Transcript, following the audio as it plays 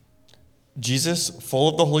Jesus, full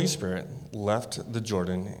of the Holy Spirit, left the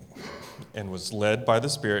Jordan and was led by the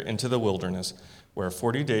Spirit into the wilderness, where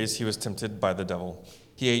 40 days he was tempted by the devil.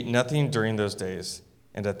 He ate nothing during those days,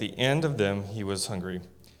 and at the end of them he was hungry.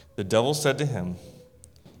 The devil said to him,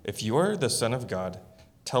 "If you are the Son of God,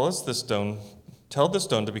 tell the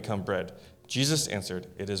stone to become bread." Jesus answered,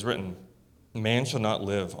 "It is written, 'Man shall not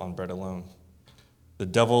live on bread alone.'" The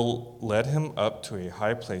devil led him up to a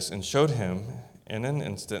high place and showed him in an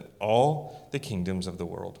instant all the kingdoms of the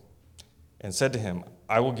world, and said to him,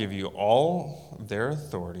 "I will give you all their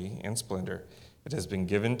authority and splendor. It has been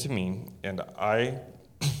given to me, and I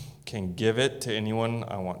can give it to anyone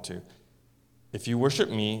I want to. If you worship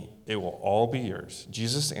me, it will all be yours."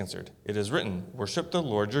 Jesus answered, "It is written, 'Worship the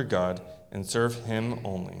Lord your God and serve him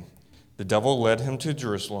only.'" The devil led him to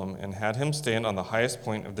Jerusalem and had him stand on the highest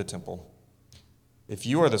point of the temple. "If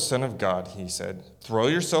you are the Son of God," he said, "throw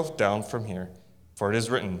yourself down from here, for it is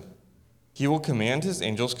written, 'He will command his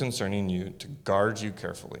angels concerning you to guard you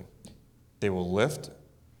carefully. They will lift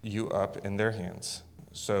you up in their hands,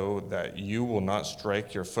 so that you will not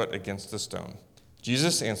strike your foot against a stone.'"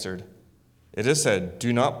 Jesus answered, "It is said,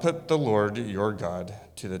 'Do not put the Lord your God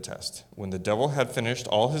to the test.'" When the devil had finished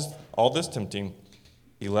all this tempting,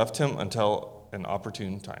 he left him until an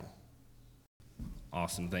opportune time.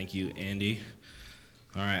 Awesome. Thank you, Andy.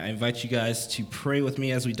 All right, I invite you guys to pray with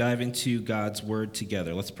me as we dive into God's word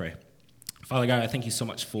together. Let's pray. Father God, I thank you so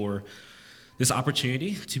much for this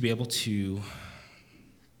opportunity to be able to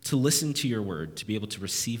listen to your word, to be able to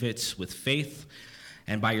receive it with faith,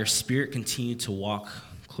 and by your Spirit continue to walk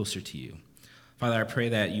closer to you. Father, I pray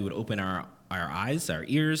that you would open our eyes, our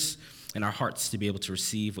ears, and our hearts to be able to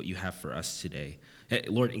receive what you have for us today.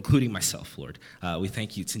 Lord, including myself, Lord. We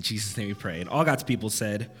thank you. It's in Jesus' name we pray. And all God's people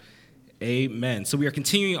said, amen. So we are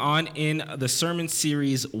continuing on in the sermon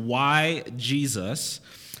series, Why Jesus?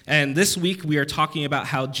 And this week we are talking about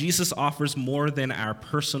how Jesus offers more than our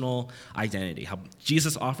personal identity, how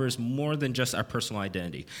Jesus offers more than just our personal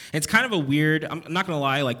identity. And it's kind of a weird, I'm not going to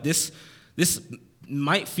lie, like this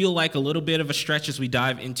might feel like a little bit of a stretch as we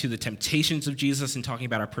dive into the temptations of Jesus and talking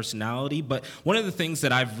about our personality, but one of the things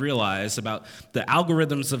that I've realized about the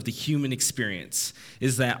algorithms of the human experience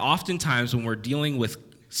is that oftentimes when we're dealing with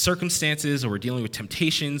circumstances or we're dealing with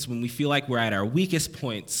temptations, when we feel like we're at our weakest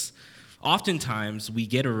points, oftentimes we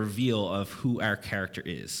get a reveal of who our character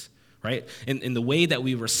is, right? In the way that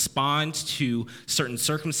we respond to certain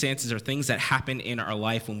circumstances or things that happen in our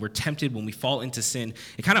life when we're tempted, when we fall into sin,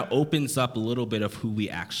 it kind of opens up a little bit of who we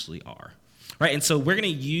actually are. Right, and so we're going to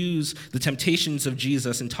use the temptations of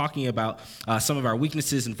Jesus in talking about some of our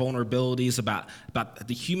weaknesses and vulnerabilities, about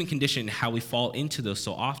the human condition, how we fall into those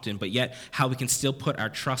so often, but yet how we can still put our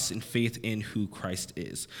trust and faith in who Christ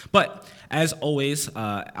is. But as always,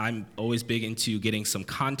 I'm always big into getting some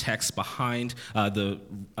context behind the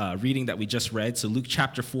reading that we just read. So Luke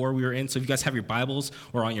chapter 4 we were in. So if you guys have your Bibles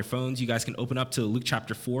or on your phones, you guys can open up to Luke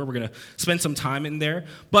chapter 4. We're going to spend some time in there.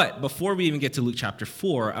 But before we even get to Luke chapter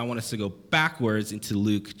 4, I want us to go backwards into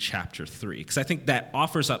Luke chapter 3, because I think that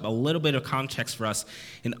offers up a little bit of context for us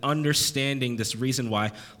in understanding this reason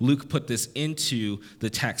why Luke put this into the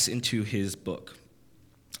text, into his book.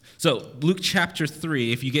 So Luke chapter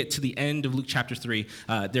 3, if you get to the end of Luke chapter 3,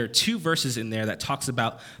 there are two verses in there that talks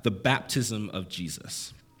about the baptism of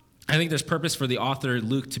Jesus. I think there's purpose for the author,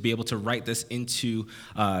 Luke, to be able to write this into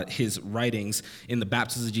his writings in the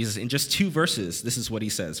baptism of Jesus. In just two verses, this is what he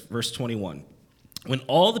says, verse 21. When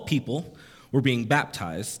all the people were being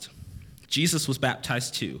baptized, Jesus was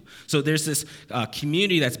baptized too. So there's this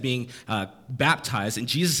community that's being baptized, and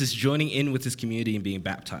Jesus is joining in with this community and being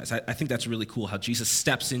baptized. I think that's really cool how Jesus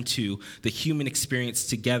steps into the human experience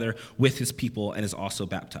together with his people and is also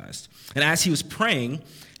baptized. And as he was praying,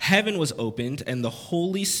 heaven was opened, and the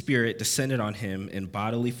Holy Spirit descended on him in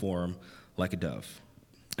bodily form like a dove.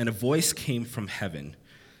 And a voice came from heaven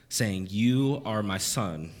saying, "You are my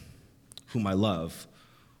Son, whom I love.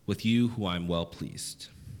 With you who I am well pleased."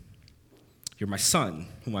 You're my Son,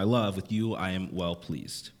 whom I love. With you I am well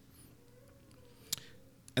pleased.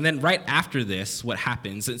 And then right after this, what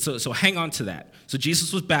happens? And so hang on to that. So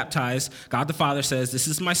Jesus was baptized. God the Father says, "This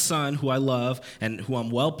is my Son, who I love and who I'm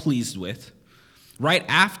well pleased with." Right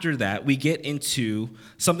after that, we get into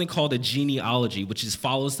something called a genealogy, which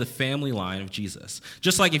follows the family line of Jesus.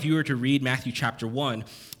 Just like if you were to read Matthew chapter 1,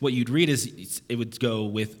 what you'd read is it would go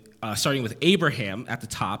with starting with Abraham at the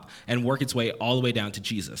top and work its way all the way down to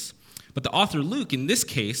Jesus. But the author Luke, in this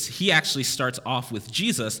case, he actually starts off with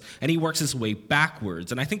Jesus and he works his way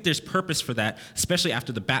backwards. And I think there's purpose for that, especially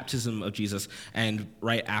after the baptism of Jesus and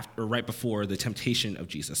right before the temptation of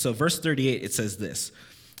Jesus. So verse 38, it says this.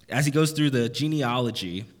 As he goes through the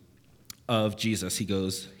genealogy of Jesus,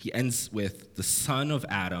 he ends with the son of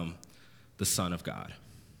Adam, the son of God.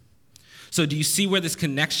 So do you see where this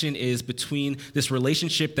connection is between this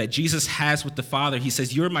relationship that Jesus has with the Father? He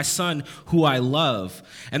says, you're my son who I love.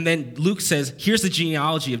 And then Luke says, here's the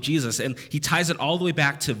genealogy of Jesus. And he ties it all the way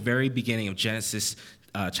back to the very beginning of Genesis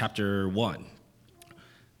chapter 1.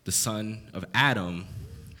 The son of Adam,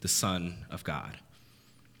 the son of God.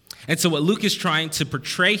 And so what Luke is trying to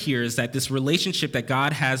portray here is that this relationship that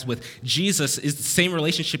God has with Jesus is the same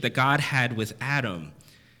relationship that God had with Adam.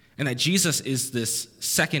 And that Jesus is this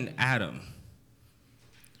second Adam.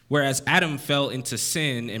 Whereas Adam fell into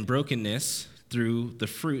sin and brokenness through the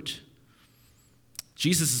fruit,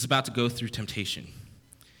 Jesus is about to go through temptation.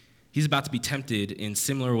 He's about to be tempted in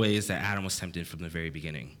similar ways that Adam was tempted from the very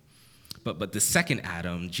beginning. But the second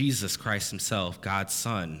Adam, Jesus Christ himself, God's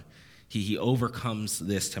son, he overcomes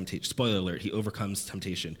this temptation. Spoiler alert, he overcomes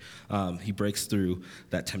temptation. He breaks through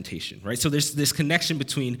that temptation, right? So there's this connection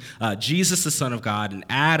between Jesus, the Son of God, and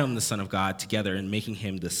Adam, the Son of God, together, and making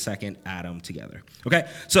him the second Adam together. Okay?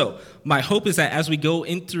 So my hope is that as we go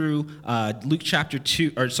in through Luke chapter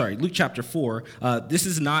 4, this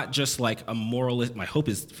is not just like a moralist. My hope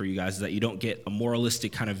is for you guys is that you don't get a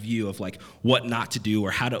moralistic kind of view of like what not to do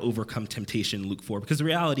or how to overcome temptation in Luke 4, because the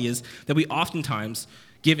reality is that we oftentimes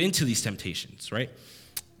give into these temptations, right?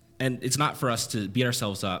 And it's not for us to beat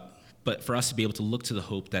ourselves up, but for us to be able to look to the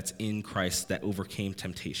hope that's in Christ that overcame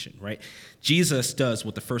temptation, right? Jesus does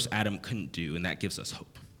what the first Adam couldn't do, and that gives us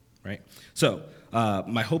hope, right? So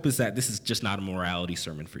my hope is that this is just not a morality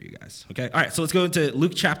sermon for you guys, okay? All right, so let's go into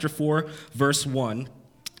Luke chapter 4, verse 1.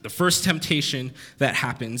 The first temptation that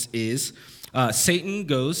happens is Satan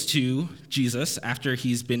goes to Jesus after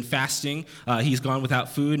he's been fasting. He's gone without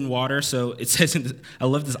food and water. So it says, I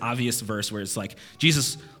love this obvious verse where it's like,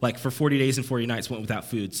 Jesus, like for 40 days and 40 nights went without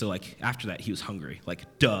food. So like after that, he was hungry.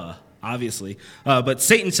 Like, duh, obviously. But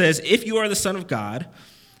Satan says, if you are the Son of God,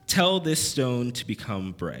 tell this stone to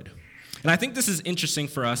become bread. And I think this is interesting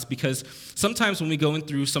for us because sometimes when we go in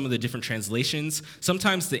through some of the different translations,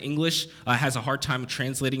 sometimes the English has a hard time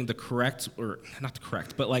translating the correct, or not the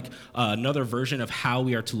correct, but like another version of how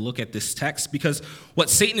we are to look at this text, because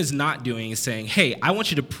what Satan is not doing is saying, hey, I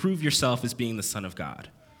want you to prove yourself as being the Son of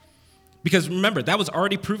God. Because remember, that was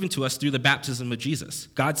already proven to us through the baptism of Jesus.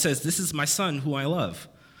 God says, this is my son who I love,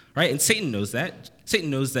 right? And Satan knows that.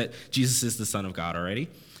 Satan knows that Jesus is the Son of God already.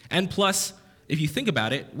 And plus, if you think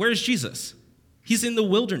about it, where's Jesus? He's in the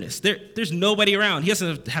wilderness. There's nobody around. He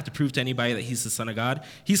doesn't have to prove to anybody that he's the Son of God.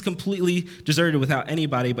 He's completely deserted without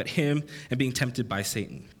anybody but him and being tempted by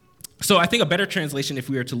Satan. So I think a better translation, if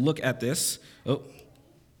we were to look at this, there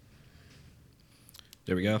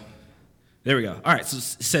we go. All right, so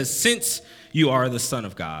it says, since you are the Son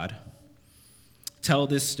of God, tell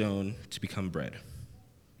this stone to become bread.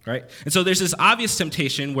 Right? And so there's this obvious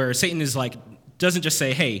temptation where Satan is like, doesn't just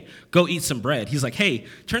say, hey, go eat some bread. He's like, hey,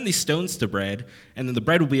 turn these stones to bread, and then the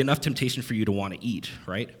bread will be enough temptation for you to want to eat,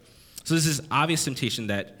 right? So there's this obvious temptation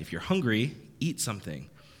that if you're hungry, eat something.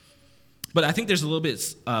 But I think there's a little bit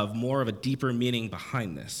of more of a deeper meaning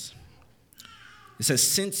behind this. It says,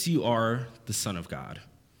 since you are the Son of God,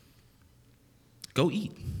 go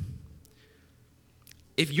eat.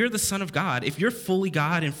 If you're the Son of God, if you're fully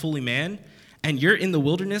God and fully man, and you're in the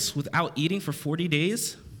wilderness without eating for 40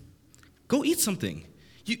 days, go eat something.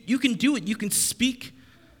 You can do it. You can speak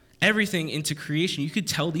everything into creation. You could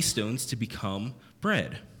tell these stones to become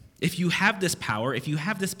bread. If you have this power, if you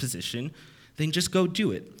have this position, then just go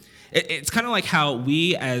do it. It's kind of like how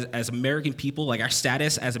we as American people, like our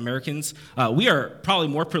status as Americans, we are probably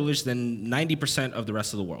more privileged than 90% of the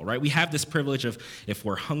rest of the world, right? We have this privilege of if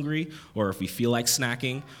we're hungry or if we feel like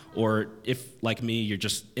snacking or if, like me, you're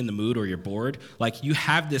just in the mood or you're bored, like you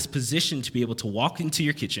have this position to be able to walk into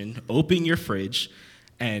your kitchen, open your fridge,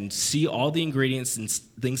 and see all the ingredients and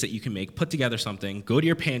things that you can make, put together something, go to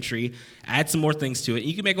your pantry, add some more things to it, and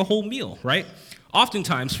you can make a whole meal, right?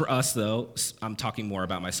 Oftentimes for us, though, I'm talking more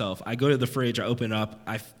about myself. I go to the fridge, I open it up,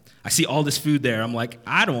 I see all this food there. I'm like,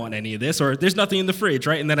 I don't want any of this, or there's nothing in the fridge,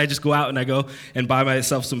 right? And then I just go out and I go and buy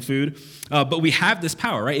myself some food. But we have this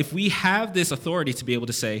power, right? If we have this authority to be able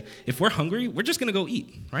to say, if we're hungry, we're just going to go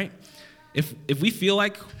eat, right? If we feel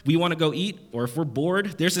like we want to go eat, or if we're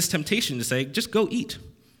bored, there's this temptation to say, just go eat.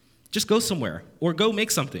 Just go somewhere, or go make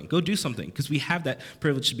something, go do something, because we have that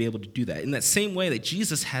privilege to be able to do that. In that same way that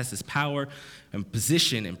Jesus has this power and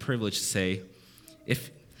position and privilege to say,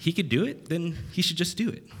 if he could do it, then he should just do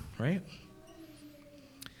it, right?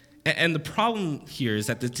 And the problem here is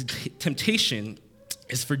that the temptation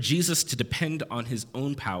is for Jesus to depend on his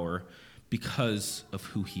own power because of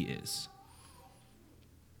who he is.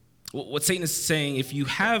 What Satan is saying, if you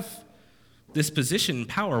have this position and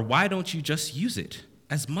power, why don't you just use it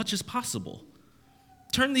as much as possible?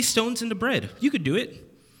 Turn these stones into bread. You could do it.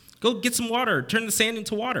 Go get some water. Turn the sand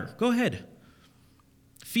into water. Go ahead.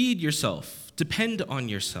 Feed yourself. Depend on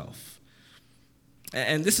yourself.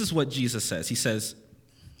 And this is what Jesus says. He says,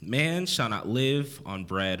 man shall not live on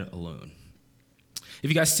bread alone. If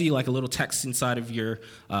you guys see like a little text inside of your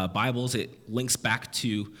Bibles, it links back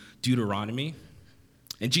to Deuteronomy.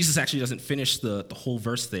 And Jesus actually doesn't finish the whole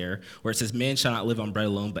verse there, where it says, man shall not live on bread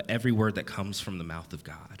alone, but every word that comes from the mouth of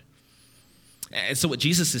God. And so what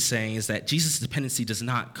Jesus is saying is that Jesus' dependency does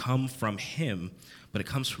not come from him, but it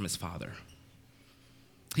comes from his Father.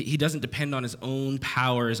 He doesn't depend on his own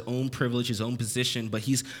power, his own privilege, his own position, but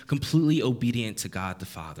he's completely obedient to God the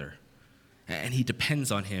Father. And he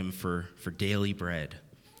depends on him for daily bread,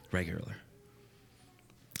 regular.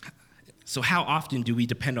 So how often do we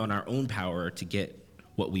depend on our own power to get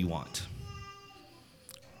what we want?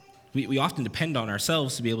 We often depend on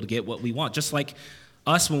ourselves to be able to get what we want. Just like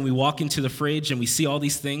us when we walk into the fridge and we see all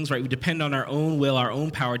these things, right? We depend on our own will, our own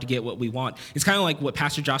power to get what we want. It's kind of like what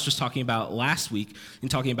Pastor Josh was talking about last week in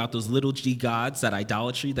talking about those little g gods, that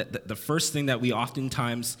idolatry, that the first thing that we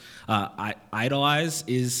oftentimes idolize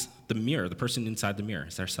is the mirror, the person inside the mirror.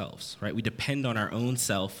 It's ourselves, right? We depend on our own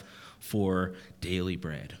self for daily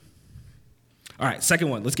bread. All right, second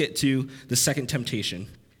one. Let's get to the second temptation.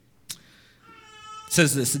 It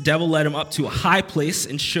says this: the devil led him up to a high place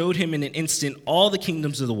and showed him in an instant all the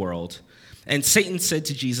kingdoms of the world. And Satan said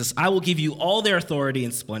to Jesus, I will give you all their authority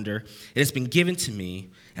and splendor. It has been given to me,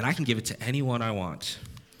 and I can give it to anyone I want.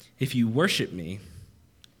 If you worship me,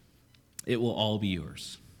 it will all be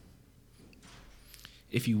yours.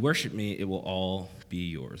 If you worship me, it will all be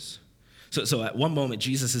yours. So at one moment,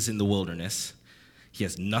 Jesus is in the wilderness. He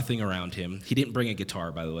has nothing around him. He didn't bring a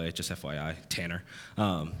guitar, by the way, just FYI, Tanner.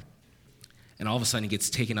 And all of a sudden, he gets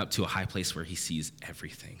taken up to a high place where he sees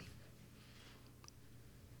everything.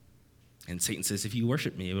 And Satan says, if you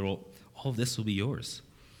worship me, all of this will be yours.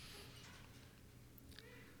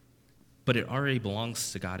 But it already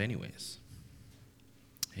belongs to God anyways.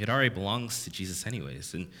 It already belongs to Jesus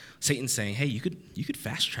anyways. And Satan's saying, hey, you could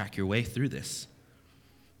fast track your way through this.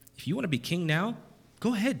 If you want to be king now,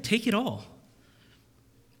 go ahead, take it all.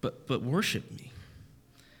 But worship me.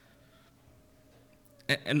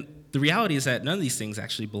 And the reality is that none of these things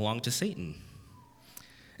actually belong to Satan.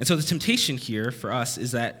 And so the temptation here for us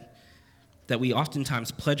is that we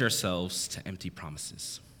oftentimes pledge ourselves to empty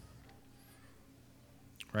promises.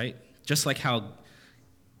 Right? Just like how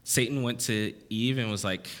Satan went to Eve and was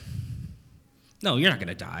like, no, you're not going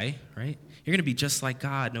to die, right? You're going to be just like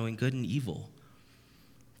God, knowing good and evil.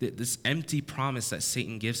 This empty promise that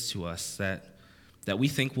Satan gives to us that we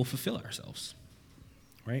think will fulfill ourselves,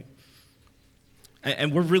 right?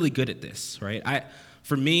 And we're really good at this, right?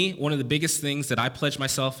 For me, one of the biggest things that I pledge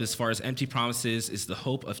myself as far as empty promises is the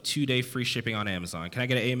hope of 2-day free shipping on Amazon. Can I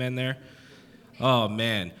get an amen there? Oh,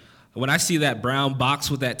 man. When I see that brown box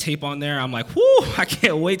with that tape on there, I'm like, whoo, I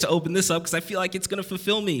can't wait to open this up because I feel like it's going to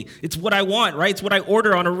fulfill me. It's what I want, right? It's what I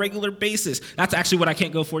order on a regular basis. That's actually what I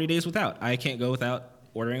can't go 40 days without. I can't go without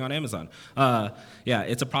ordering on Amazon. Yeah,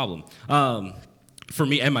 it's a problem for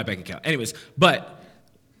me and my bank account. Anyways, but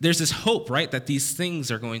there's this hope, right, that these things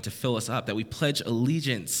are going to fill us up, that we pledge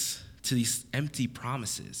allegiance to these empty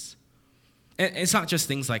promises. And it's not just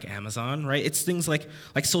things like Amazon, right? It's things like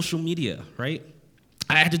social media, right?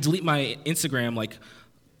 I had to delete my Instagram I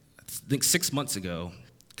think 6 months ago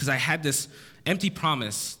because I had this empty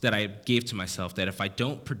promise that I gave to myself that if I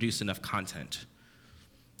don't produce enough content,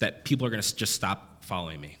 that people are going to just stop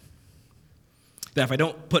following me. That if I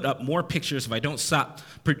don't put up more pictures, if I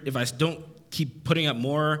don't keep putting up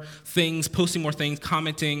more things, posting more things,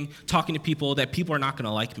 commenting, talking to people, that people are not going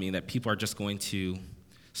to like me, that people are just going to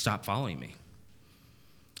stop following me.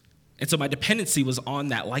 And so my dependency was on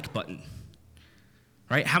that like button,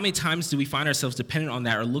 right? How many times do we find ourselves dependent on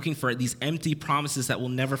that or looking for these empty promises that will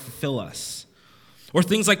never fulfill us? Or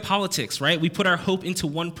things like politics, right? We put our hope into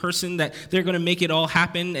one person that they're going to make it all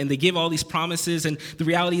happen, and they give all these promises, and the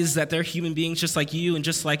reality is that they're human beings just like you and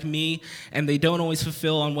just like me, and they don't always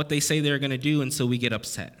fulfill on what they say they're going to do, and so we get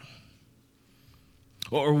upset.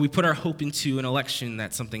 Or we put our hope into an election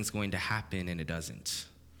that something's going to happen, and it doesn't.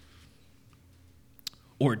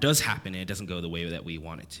 Or it does happen, and it doesn't go the way that we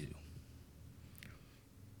want it to.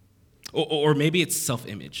 Or maybe it's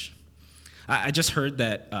self-image. I just heard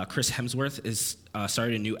that Chris Hemsworth is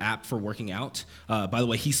started a new app for working out. By the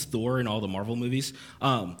way, he's Thor in all the Marvel movies.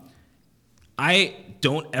 I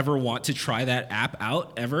don't ever want to try that app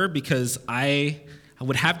out ever because I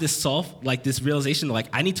would have this realization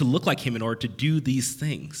I need to look like him in order to do these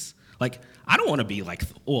things. I don't want to be like,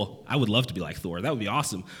 well, I would love to be like Thor. That would be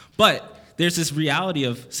awesome. But there's this reality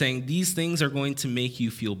of saying these things are going to make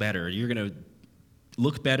you feel better. You're going to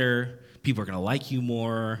look better. People are going to like you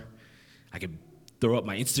more. I could throw up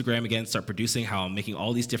my Instagram again, start producing how I'm making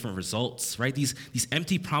all these different results, right? These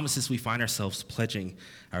empty promises we find ourselves pledging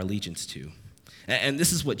our allegiance to. And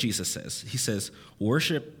this is what Jesus says. He says,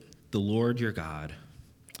 worship the Lord your God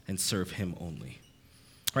and serve him only.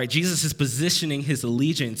 Right? Jesus is positioning his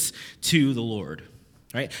allegiance to the Lord.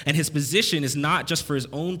 Right? And his position is not just for his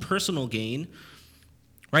own personal gain.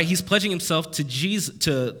 Right? He's pledging himself to Jesus,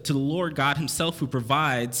 to the Lord God himself, who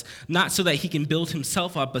provides, not so that he can build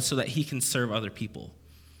himself up, but so that he can serve other people.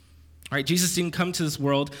 Right? Jesus didn't come to this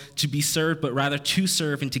world to be served, but rather to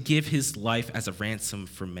serve and to give his life as a ransom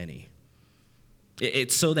for many.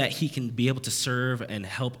 It's so that he can be able to serve and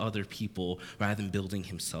help other people rather than building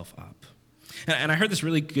himself up. And I heard this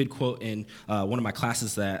really good quote in one of my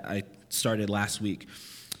classes that I started last week.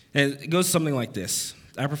 And it goes something like this.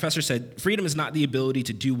 Our professor said, freedom is not the ability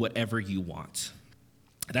to do whatever you want.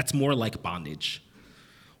 That's more like bondage.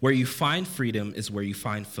 Where you find freedom is where you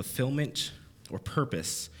find fulfillment or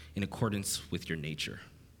purpose in accordance with your nature.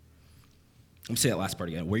 Let me say that last part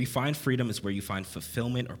again. Where you find freedom is where you find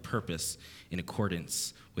fulfillment or purpose in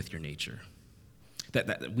accordance with your nature.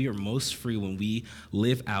 That we are most free when we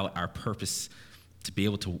live out our purpose to be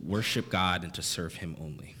able to worship God and to serve him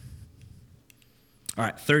only. All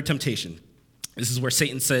right, third temptation. This is where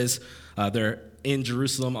Satan says they're in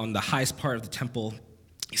Jerusalem on the highest part of the temple.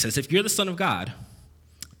 He says, if you're the Son of God,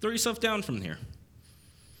 throw yourself down from here.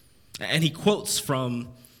 And he quotes from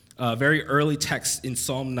a very early text in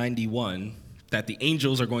Psalm 91 that the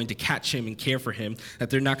angels are going to catch him and care for him, that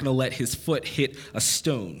they're not going to let his foot hit a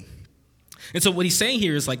stone. And so what he's saying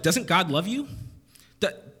here is like, doesn't God love you?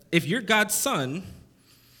 That if you're God's son,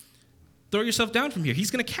 throw yourself down from here. He's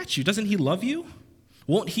going to catch you. Doesn't he love you?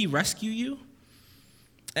 Won't he rescue you?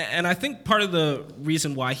 And I think part of the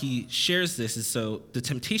reason why he shares this is so the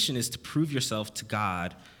temptation is to prove yourself to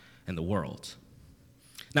God and the world.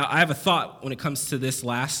 Now, I have a thought when it comes to this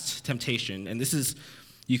last temptation, and this is,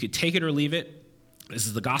 you could take it or leave it. This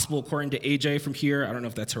is the gospel according to AJ from here. I don't know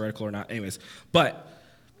if that's heretical or not. Anyways, but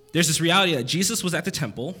there's this reality that Jesus was at the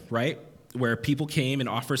temple, right, where people came and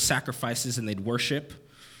offered sacrifices and they'd worship.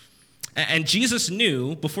 And Jesus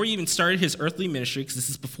knew, before he even started his earthly ministry, because this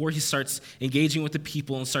is before he starts engaging with the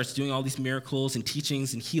people and starts doing all these miracles and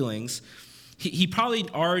teachings and healings, he probably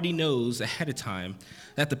already knows ahead of time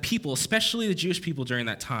that the people, especially the Jewish people during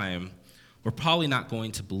that time, were probably not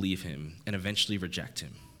going to believe him and eventually reject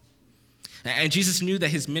him. And Jesus knew that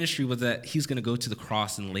his ministry was that he's going to go to the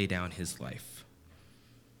cross and lay down his life.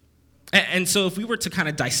 And so if we were to kind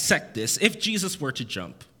of dissect this, if Jesus were to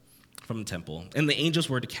jump from the temple and the angels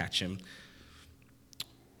were to catch him,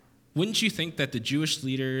 wouldn't you think that the Jewish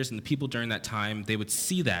leaders and the people during that time, they would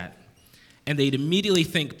see that and they'd immediately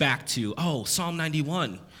think back to, oh, Psalm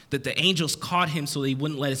 91, that the angels caught him so they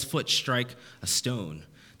wouldn't let his foot strike a stone.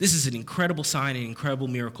 This is an incredible sign, an incredible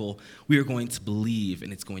miracle. We are going to believe,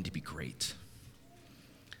 and it's going to be great.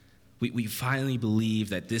 We finally believe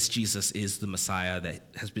that this Jesus is the Messiah that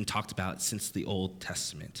has been talked about since the Old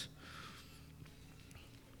Testament.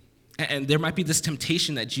 And there might be this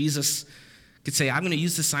temptation that Jesus could say, I'm going to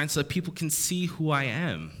use this sign so that people can see who I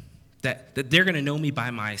am, that they're going to know me by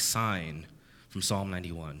my sign from Psalm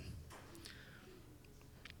 91.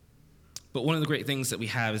 But one of the great things that we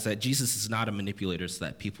have is that Jesus is not a manipulator so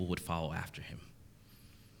that people would follow after him.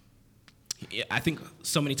 I think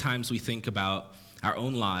so many times we think about our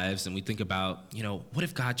own lives and we think about, what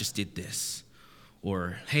if God just did this?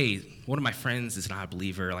 Or, hey, one of my friends is not a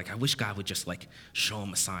believer. Like, I wish God would just, show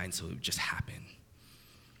him a sign so it would just happen.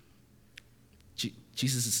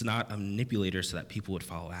 Jesus is not a manipulator so that people would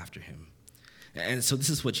follow after him. And so this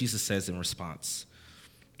is what Jesus says in response.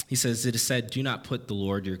 He says, it is said, do not put the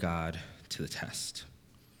Lord your God to the test.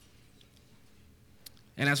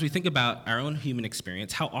 And as we think about our own human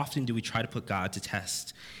experience, how often do we try to put God to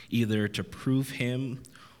test, either to prove him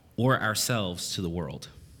or ourselves to the world?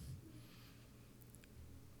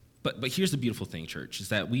 But here's the beautiful thing, church, is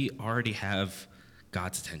that we already have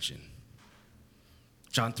God's attention.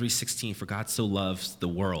 John 3:16, for God so loves the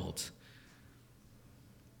world,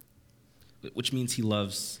 which means he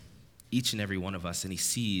loves each and every one of us, and he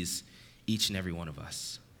sees each and every one of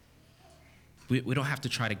us. We don't have to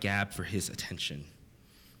try to gab for his attention.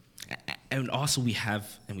 And also we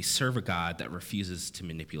serve a God that refuses to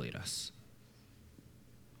manipulate us.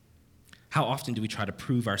 How often do we try to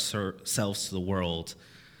prove ourselves to the world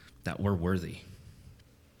that we're worthy?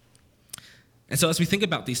 And so as we think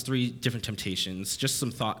about these three different temptations, just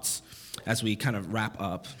some thoughts. as we kind of wrap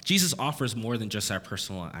up, Jesus offers more than just our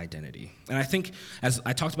personal identity. And I think, as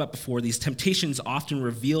I talked about before, these temptations often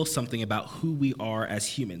reveal something about who we are as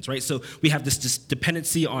humans, right? So we have this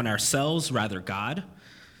dependency on ourselves, rather God.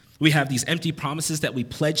 We have these empty promises that we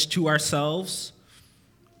pledge to ourselves,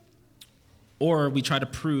 or we try to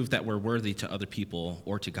prove that we're worthy to other people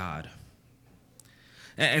or to God.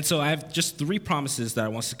 And so I have just 3 promises that I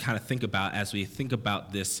want us to kind of think about as we think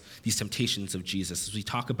about these temptations of Jesus, as we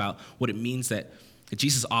talk about what it means that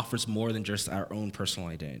Jesus offers more than just our own personal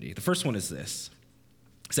identity. The first one is this,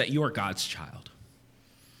 is that you are God's child.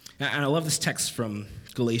 And I love this text from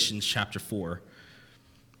Galatians chapter 4,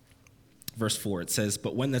 verse 4. It says,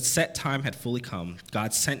 "But when the set time had fully come,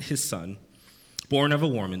 God sent his son, born of a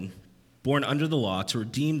woman, born under the law, to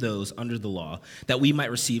redeem those under the law, that we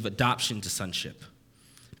might receive adoption to sonship.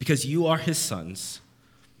 Because you are his sons,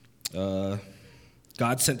 God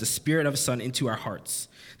sent the Spirit of his Son into our hearts,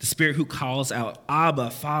 the Spirit who calls out, 'Abba,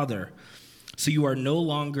 Father.' So you are no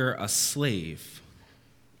longer a slave,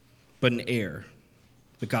 but an heir,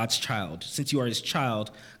 but God's child. Since you are his child,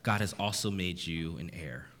 God has also made you an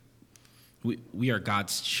heir." We are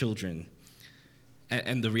God's children.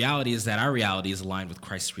 And the reality is that our reality is aligned with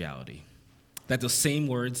Christ's reality. That those same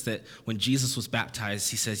words that when Jesus was baptized,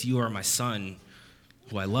 he says, "You are my son,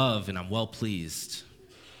 who I love and I'm well pleased,"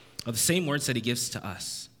 are the same words that he gives to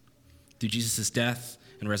us through Jesus' death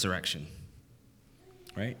and resurrection,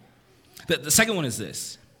 right? The second one is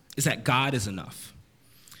this, is that God is enough.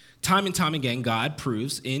 Time and time again, God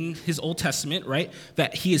proves in his Old Testament, right,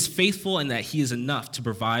 that he is faithful and that he is enough to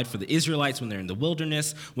provide for the Israelites when they're in the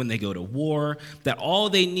wilderness, when they go to war, that all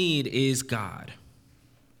they need is God.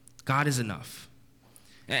 God is enough.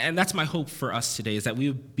 And that's my hope for us today, is that we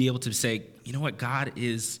would be able to say, you know what, God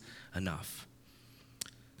is enough.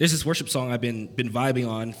 There's this worship song I've been vibing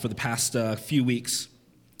on for the past few weeks,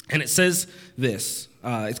 and it says this.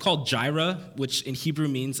 It's called Jireh, which in Hebrew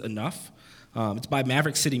means enough. It's by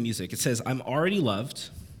Maverick City Music. It says, "I'm already loved.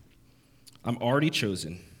 I'm already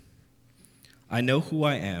chosen. I know who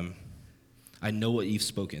I am. I know what you've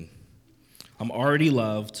spoken. I'm already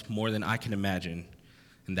loved more than I can imagine,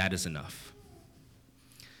 and that is enough."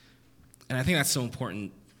 And I think that's so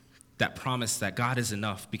important, that promise that God is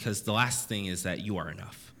enough, because the last thing is that you are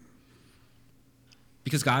enough.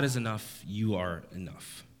 Because God is enough, you are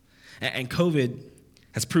enough. And COVID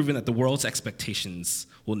has proven that the world's expectations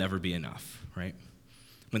will never be enough, right?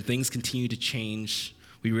 When things continue to change,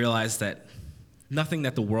 we realize that nothing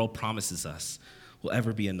that the world promises us will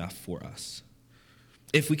ever be enough for us.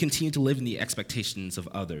 If we continue to live in the expectations of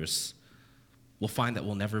others, we'll find that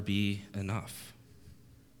we'll never be enough.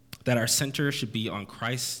 That our center should be on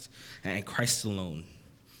Christ and Christ alone.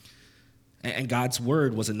 And God's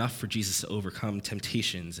word was enough for Jesus to overcome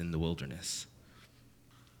temptations in the wilderness.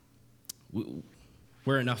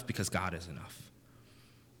 We're enough because God is enough.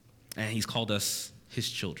 And he's called us his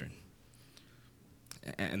children.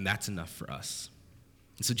 And that's enough for us.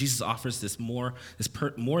 And so Jesus offers this more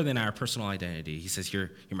than our personal identity. He says,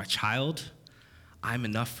 you're my child, I'm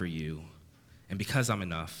enough for you, and because I'm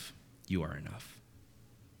enough, you are enough.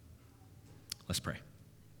 Let's pray.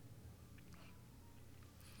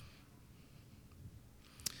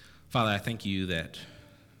 Father, I thank you that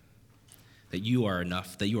you are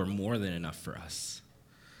enough, that you are more than enough for us.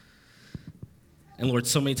 And Lord,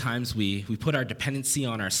 so many times we put our dependency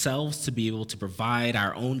on ourselves to be able to provide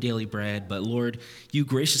our own daily bread, but Lord, you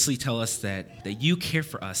graciously tell us that you care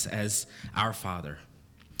for us as our Father,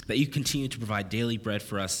 that you continue to provide daily bread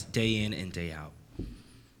for us day in and day out.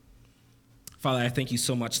 Father, I thank you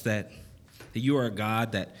so much that you are a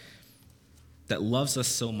God that loves us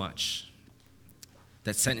so much,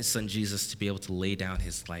 that sent his son Jesus to be able to lay down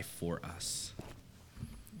his life for us.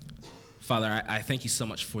 Father, I thank you so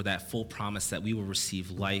much for that full promise that we will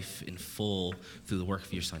receive life in full through the work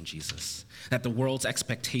of your son Jesus, that the world's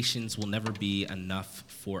expectations will never be enough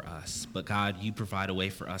for us, but God, you provide a way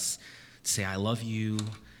for us to say, I love you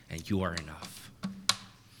and you are enough.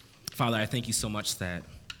 Father, I thank you so much that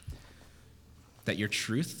your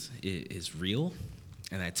truth is real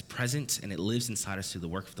and that it's present and it lives inside us through the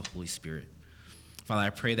work of the Holy Spirit. Father, I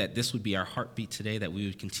pray that this would be our heartbeat today, that we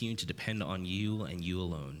would continue to depend on you and you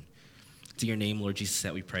alone. To your name, Lord Jesus,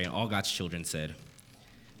 that we pray. And all God's children said,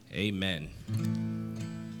 amen.